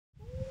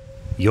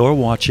You're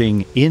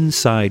watching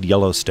Inside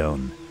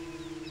Yellowstone.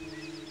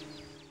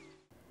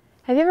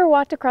 Have you ever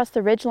walked across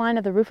the ridgeline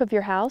of the roof of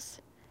your house?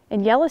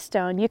 In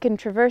Yellowstone, you can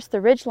traverse the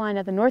ridgeline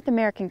of the North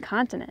American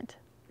continent.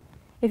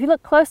 If you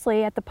look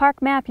closely at the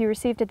park map you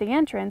received at the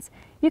entrance,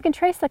 you can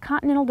trace the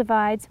Continental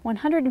Divide's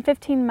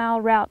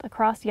 115-mile route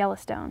across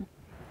Yellowstone.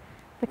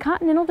 The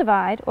Continental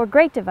Divide, or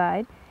Great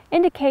Divide,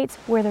 indicates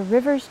where the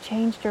rivers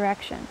change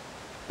direction.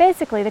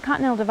 Basically, the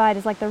Continental Divide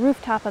is like the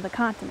rooftop of the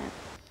continent.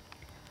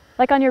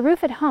 Like on your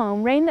roof at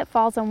home, rain that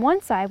falls on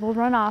one side will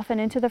run off and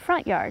into the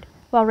front yard,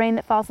 while rain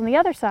that falls on the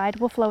other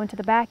side will flow into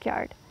the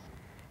backyard.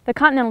 The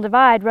Continental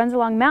Divide runs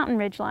along mountain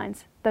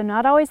ridgelines, though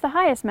not always the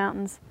highest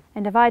mountains,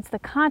 and divides the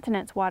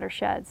continent's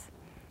watersheds.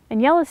 In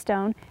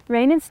Yellowstone,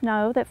 rain and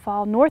snow that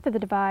fall north of the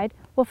divide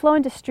will flow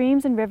into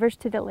streams and rivers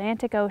to the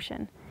Atlantic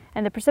Ocean,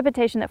 and the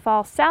precipitation that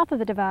falls south of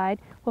the divide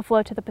will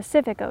flow to the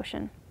Pacific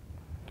Ocean.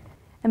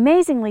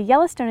 Amazingly,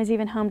 Yellowstone is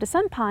even home to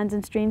some ponds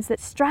and streams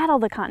that straddle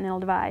the Continental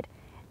Divide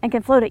and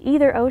can flow to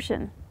either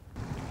ocean.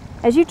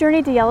 As you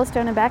journey to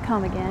Yellowstone and back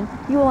home again,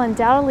 you will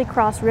undoubtedly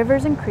cross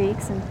rivers and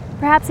creeks and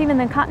perhaps even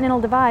the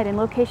Continental Divide in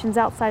locations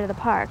outside of the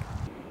park.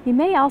 You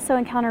may also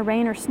encounter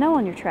rain or snow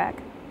on your trek.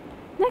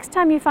 Next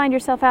time you find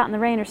yourself out in the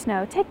rain or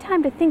snow, take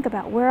time to think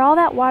about where all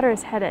that water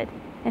is headed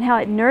and how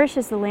it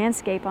nourishes the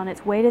landscape on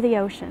its way to the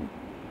ocean.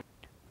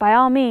 By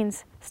all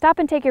means, stop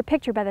and take your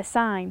picture by the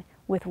sign,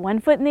 with one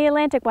foot in the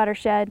Atlantic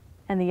watershed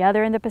and the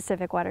other in the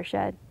Pacific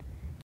watershed.